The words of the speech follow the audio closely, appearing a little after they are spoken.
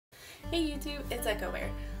Hey YouTube, it's Echobear.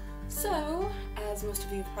 So, as most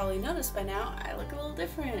of you have probably noticed by now, I look a little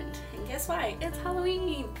different. And guess why? It's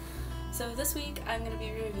Halloween! So this week, I'm going to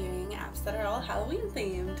be reviewing apps that are all Halloween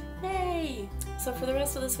themed. Yay! So for the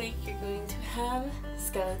rest of this week, you're going to have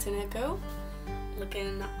Skeleton Echo,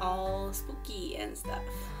 looking all spooky and stuff.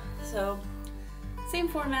 So, same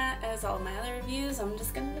format as all my other reviews, I'm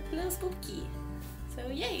just going to look a little spooky. So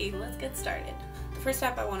yay, let's get started. The first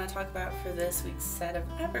app I want to talk about for this week's set of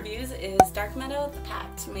app reviews is Dark Meadow The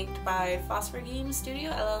Pact, made by Phosphor Games Studio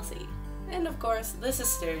LLC. And of course, this is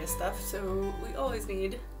serious stuff, so we always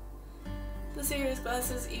need the serious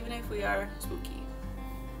glasses even if we are spooky.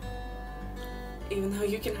 Even though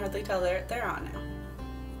you can hardly tell they're on now.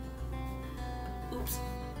 Oops.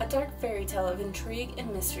 A dark fairy tale of intrigue and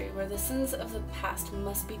mystery where the sins of the past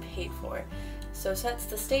must be paid for. So sets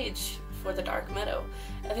the stage for the Dark Meadow,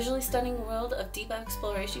 a visually stunning world of deep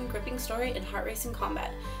exploration, gripping story, and heart-racing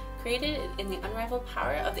combat, created in the unrivaled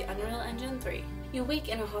power of the Unreal Engine 3. You wake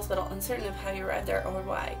in a hospital uncertain of how you arrived there or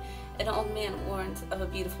why. An old man warns of a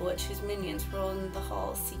beautiful witch whose minions roll in the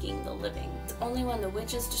halls seeking the living. It's only when the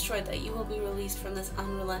witch is destroyed that you will be released from this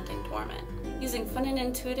unrelenting torment. Using fun and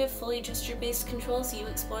intuitive, fully gesture-based controls, you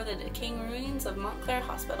explore the decaying ruins of Montclair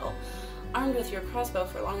Hospital, armed with your crossbow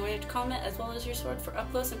for long-range combat as well as your sword for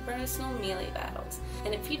up-close and personal melee battles.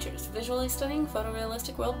 And it features visually stunning,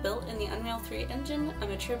 photorealistic world built in the Unreal 3 engine, a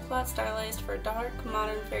mature plot stylized for a dark,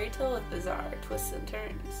 modern fairy tale with bizarre twists and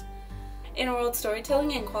turns. In-world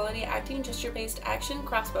storytelling and quality acting, gesture-based action,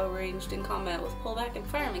 crossbow ranged in combat with pullback and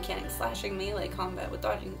fire mechanics, slashing melee combat with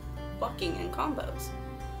dodging, blocking, and combos.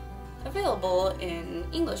 Available in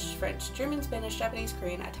English, French, German, Spanish, Japanese,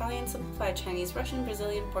 Korean, Italian, Simplified, Chinese, Russian,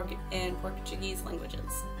 Brazilian, and Portuguese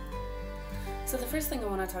languages. So the first thing I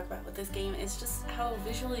want to talk about with this game is just how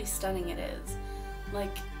visually stunning it is.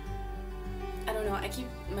 Like, I don't know,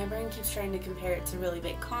 my brain keeps trying to compare it to really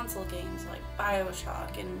big console games like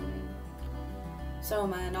BioShock and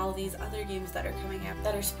Soma and all these other games that are coming out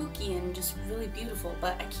that are spooky and just really beautiful,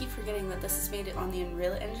 but I keep forgetting that this is made on the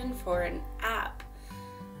Unreal Engine for an app.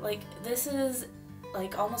 Like, this is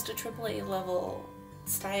like almost a AAA level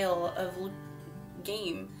style of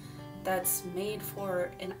game that's made for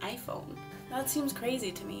an iPhone. That seems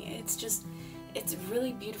crazy to me. It's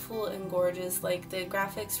really beautiful and gorgeous. Like, the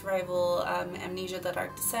graphics rival Amnesia: The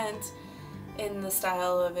Dark Descent in the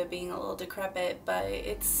style of it being a little decrepit, but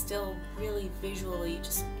it's still really visually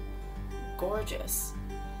just gorgeous.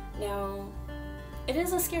 Now, it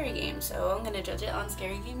is a scary game, so I'm gonna judge it on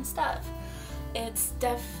scary game stuff. It's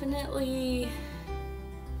definitely,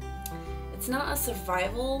 it's not a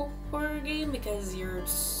survival horror game because you're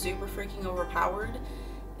super freaking overpowered,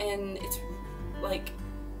 and it's like,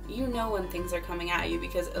 you know when things are coming at you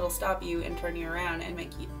because it'll stop you and turn you around and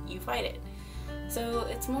make you fight it. So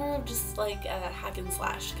it's more of just like a hack and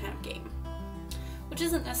slash kind of game, which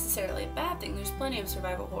isn't necessarily a bad thing. There's plenty of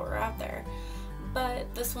survival horror out there,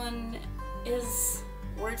 but this one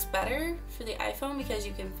works better for the iPhone because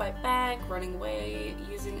you can fight back. Running away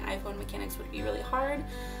using iPhone mechanics would be really hard,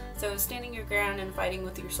 so standing your ground and fighting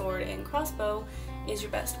with your sword and crossbow is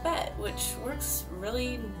your best bet, which works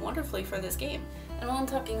really wonderfully for this game. And while I'm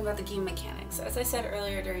talking about the game mechanics, as I said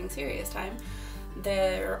earlier during serious time,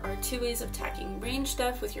 there are two ways of attacking. Range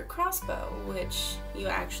stuff with your crossbow, which you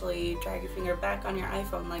actually drag your finger back on your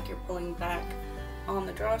iPhone like you're pulling back on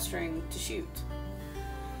the drawstring to shoot.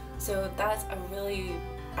 So that's a really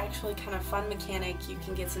actually kind of fun mechanic. You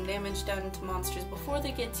can get some damage done to monsters before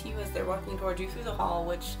they get to you as they're walking toward you through the hall,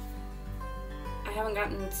 which I haven't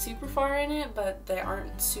gotten super far in it, but they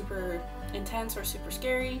aren't super intense or super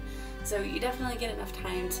scary, so you definitely get enough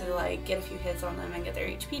time to like get a few hits on them and get their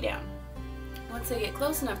HP down. Once they get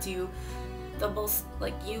close enough to you, they'll both,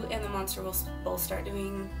 like, you and the monster will both start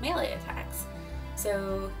doing melee attacks.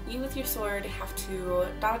 So you with your sword have to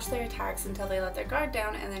dodge their attacks until they let their guard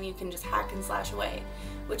down, and then you can just hack and slash away,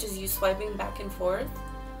 which is you swiping back and forth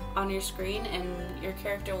on your screen, and your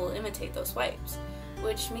character will imitate those swipes,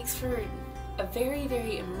 which makes for a very,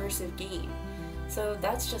 very immersive game. So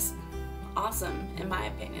that's just awesome in my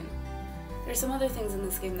opinion. There's some other things in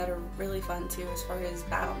this game that are really fun too as far as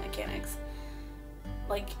battle mechanics.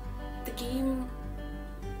 Like, the game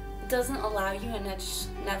doesn't allow you enough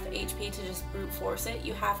HP to just brute force it.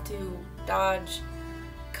 You have to dodge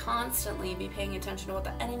constantly, be paying attention to what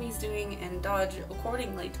the enemy's doing and dodge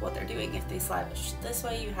accordingly to what they're doing. If they slash this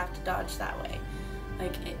way, you have to dodge that way.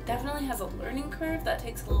 Like, it definitely has a learning curve that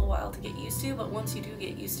takes a little while to get used to, but once you do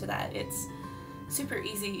get used to that, it's super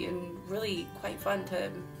easy and really quite fun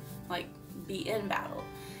to, like, be in battle.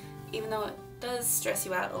 Even though it does stress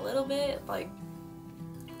you out a little bit, like,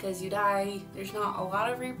 because you die, there's not a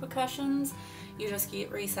lot of repercussions, you just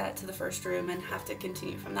get reset to the first room and have to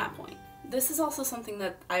continue from that point. This is also something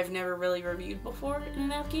that I've never really reviewed before in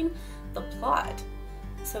an app game, the plot.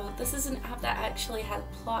 So this is an app that actually has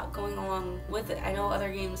plot going along with it. I know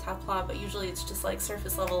other games have plot, but usually it's just like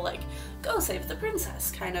surface level, like, go save the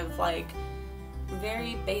princess, kind of like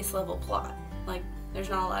very base level plot. Like, there's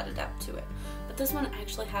not a lot of depth to it. But this one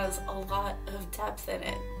actually has a lot of depth in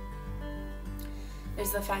it.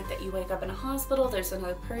 There's the fact that you wake up in a hospital, there's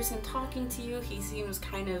another person talking to you, he seems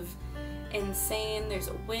kind of insane, there's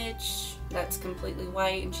a witch that's completely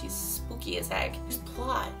white and she's spooky as heck. There's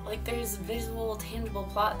plot, like there's visual, tangible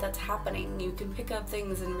plot that's happening. You can pick up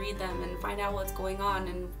things and read them and find out what's going on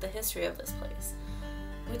in the history of this place,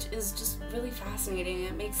 which is just really fascinating.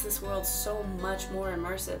 It makes this world so much more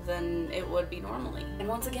immersive than it would be normally. And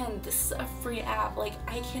once again, this is a free app. Like,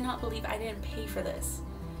 I cannot believe I didn't pay for this.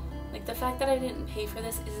 Like, the fact that I didn't pay for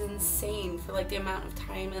this is insane for like the amount of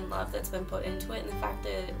time and love that's been put into it, and the fact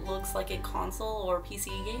that it looks like a console or PC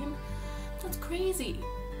game. That's crazy.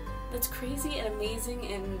 That's crazy and amazing,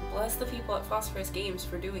 and bless the people at Phosphorus Games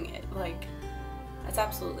for doing it. Like, that's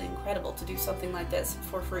absolutely incredible to do something like this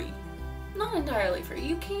for free. Not entirely free.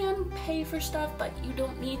 You can pay for stuff, but you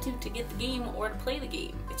don't need to get the game or to play the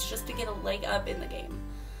game. It's just to get a leg up in the game.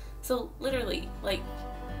 So literally, like,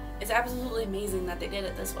 it's absolutely amazing that they did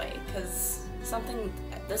it this way, because something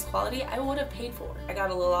at this quality I would have paid for. I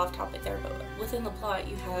got a little off topic there, but within the plot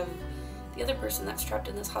you have the other person that's trapped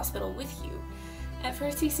in this hospital with you. At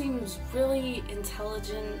first he seems really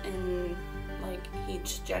intelligent and like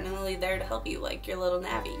he's genuinely there to help you, like your little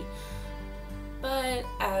navvy. But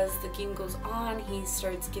as the game goes on, he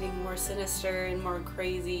starts getting more sinister and more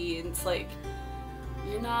crazy, and it's like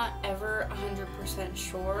you're not ever 100%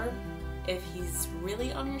 sure if he's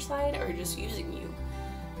really on your side or just using you.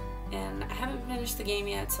 And I haven't finished the game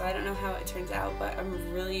yet, so I don't know how it turns out, but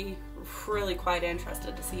I'm really quite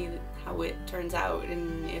interested to see how it turns out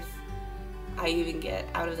and if I even get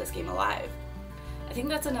out of this game alive. I think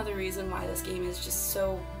that's another reason why this game is just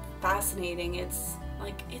so fascinating. It's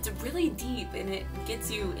like, it's really deep and it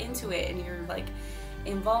gets you into it, and you're like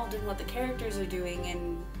involved in what the characters are doing,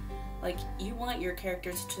 and like you want your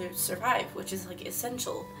characters to survive, which is like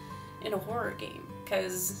essential in a horror game,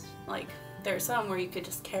 because like there are some where you could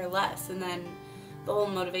just care less and then the whole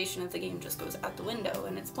motivation of the game just goes out the window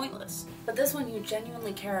and it's pointless. But this one, you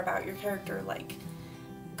genuinely care about your character like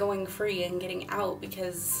going free and getting out,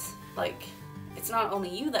 because like it's not only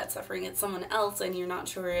you that's suffering, it's someone else, and you're not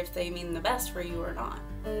sure if they mean the best for you or not.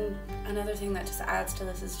 And another thing that just adds to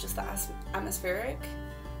this is just the atmospheric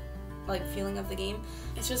like feeling of the game.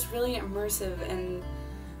 It's just really immersive and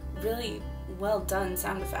really well done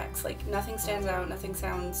sound effects. Like, nothing stands out, nothing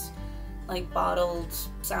sounds like bottled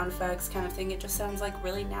sound effects kind of thing. It just sounds like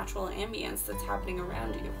really natural ambience that's happening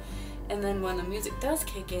around you. And then when the music does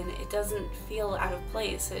kick in, it doesn't feel out of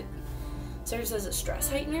place. It serves as a stress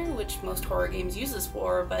heightener, which most horror games use this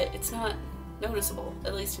for, but it's not noticeable.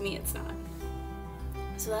 At least to me, it's not.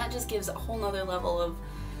 So that just gives a whole nother level of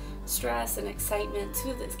stress and excitement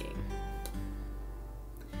to this game.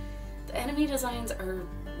 The enemy designs are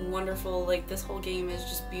wonderful. Like, this whole game is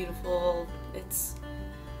just beautiful. It's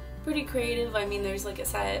pretty creative. I mean, there's like a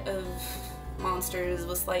set of monsters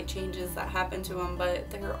with slight changes that happen to them, but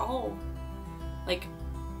they're all like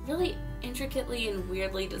really intricately and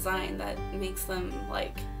weirdly designed that makes them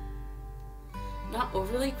like not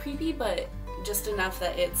overly creepy, but just enough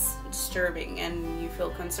that it's disturbing and you feel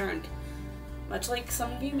concerned, much like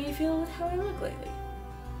some of you may feel with how I look lately.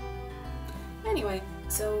 Anyway,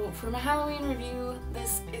 so for my Halloween review,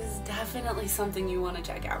 this is definitely something you want to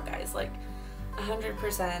check out, guys. Like,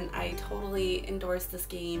 100%, I totally endorse this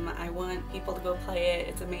game. I want people to go play it.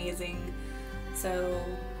 It's amazing. So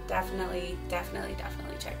definitely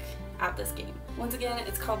check out this game. Once again,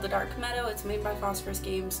 it's called The Dark Meadow. It's made by Phosphorus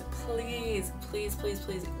Games. Please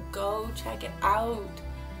go check it out.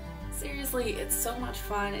 Seriously, it's so much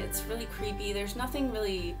fun. It's really creepy. There's nothing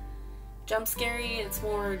really jump scary. It's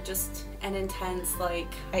more just an intense, like,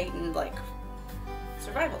 heightened, like,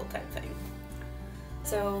 survival type thing.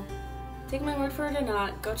 So take my word for it or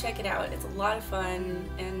not, go check it out. It's a lot of fun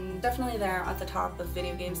and definitely there at the top of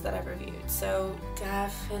video games that I've reviewed. So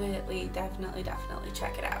definitely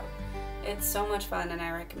check it out. It's so much fun and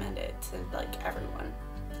I recommend it to like everyone.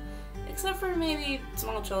 Except for maybe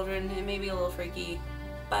small children. It may be a little freaky,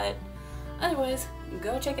 but otherwise,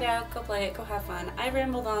 go check it out, go play it, go have fun. I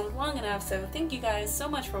rambled on long enough, so thank you guys so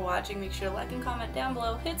much for watching. Make sure to like and comment down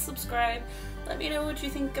below, hit subscribe. Let me know what you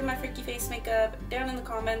think of my freaky face makeup down in the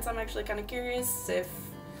comments. I'm actually kind of curious if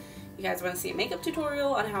you guys want to see a makeup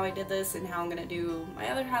tutorial on how I did this and how I'm gonna do my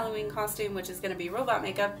other Halloween costume, which is gonna be robot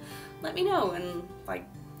makeup, let me know, and like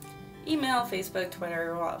email, Facebook,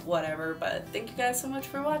 Twitter, whatever. But thank you guys so much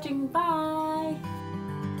for watching. Bye!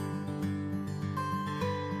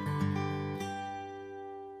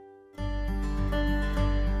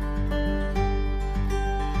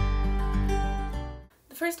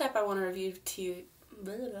 The first app I want to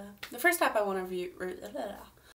review